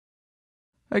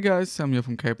Hey guys, Sam here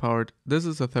from K-Powered. This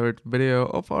is the third video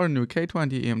of our new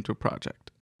K20 EM2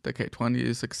 project. The K20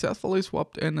 is successfully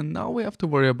swapped in, and now we have to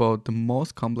worry about the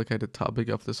most complicated topic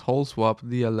of this whole swap,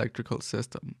 the electrical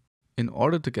system. In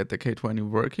order to get the K20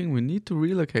 working, we need to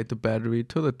relocate the battery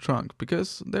to the trunk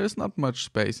because there's not much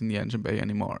space in the engine bay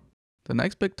anymore. The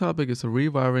next big topic is the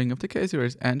rewiring of the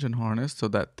K-Series engine harness so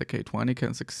that the K20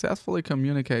 can successfully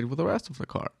communicate with the rest of the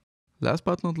car. Last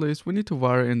but not least, we need to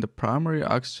wire in the primary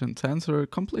oxygen sensor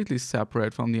completely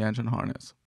separate from the engine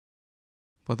harness.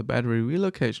 For the battery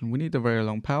relocation, we need a very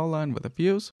long power line with a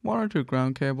fuse, 1 or 2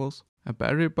 ground cables, a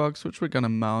battery box which we're gonna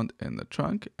mount in the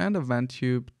trunk, and a vent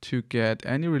tube to get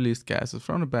any released gases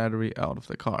from the battery out of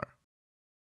the car.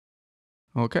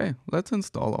 Okay, let's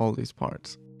install all these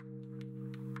parts.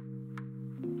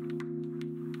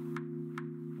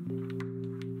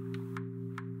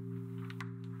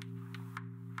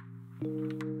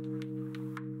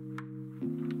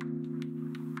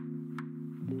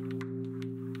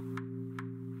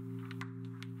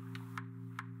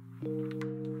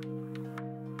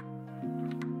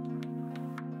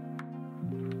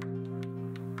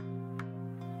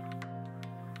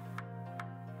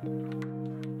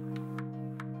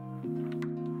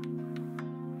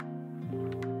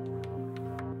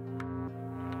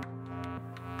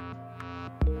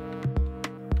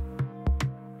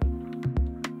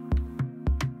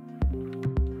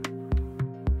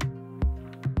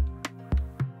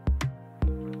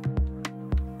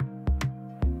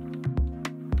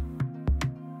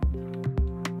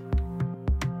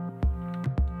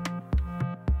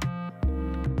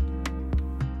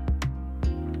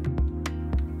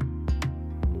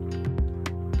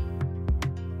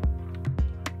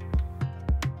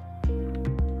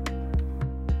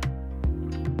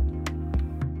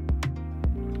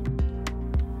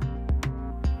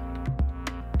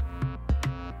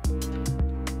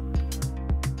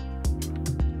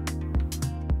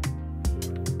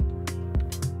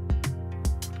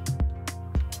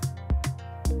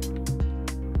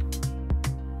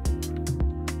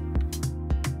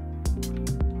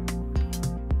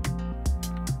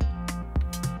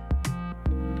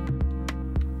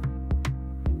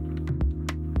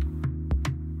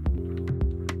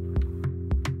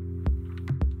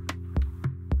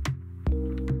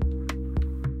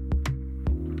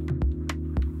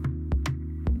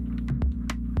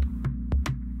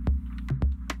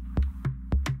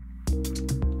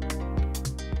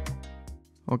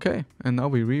 Okay, and now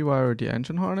we rewire the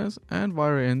engine harness and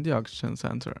wire in the oxygen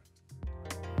sensor.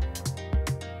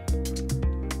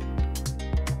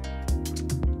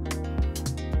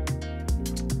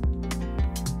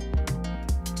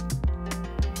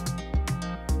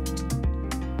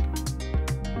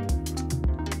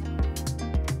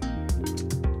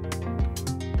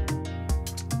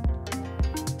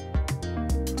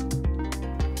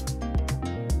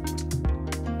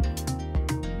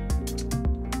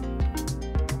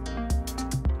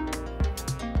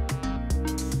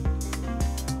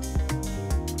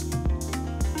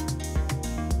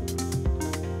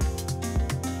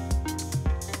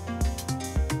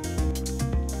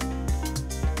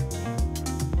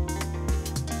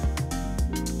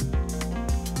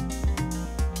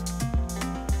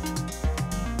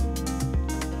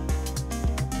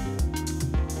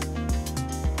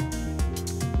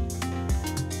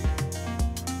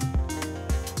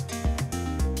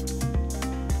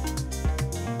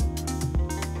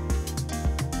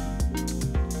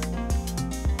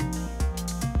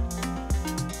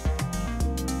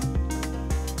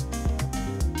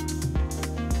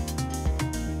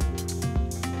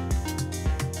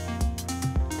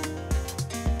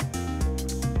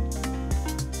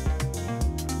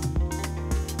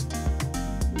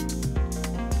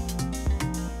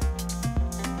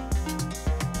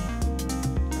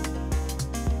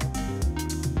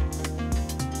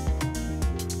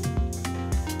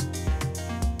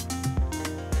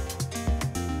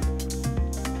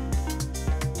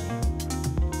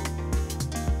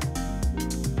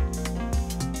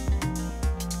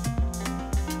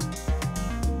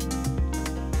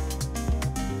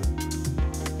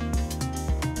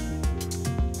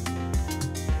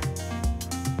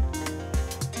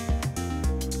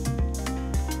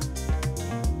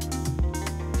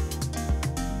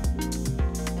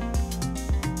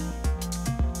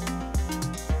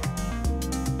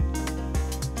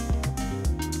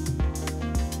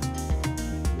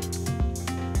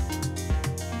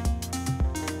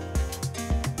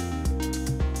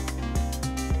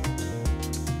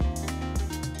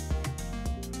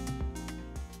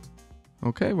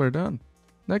 Okay, we're done.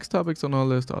 Next topics on our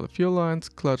list are the fuel lines,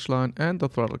 clutch line and the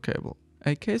throttle cable.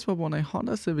 A K-swap on a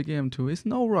Honda Civic EM2 is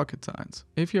no rocket science.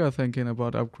 If you are thinking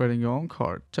about upgrading your own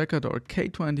car, check out our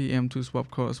K20-EM2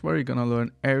 Swap course where you're gonna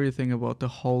learn everything about the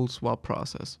whole swap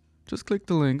process. Just click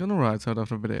the link on the right side of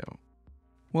the video.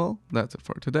 Well, that's it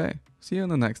for today. See you in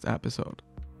the next episode.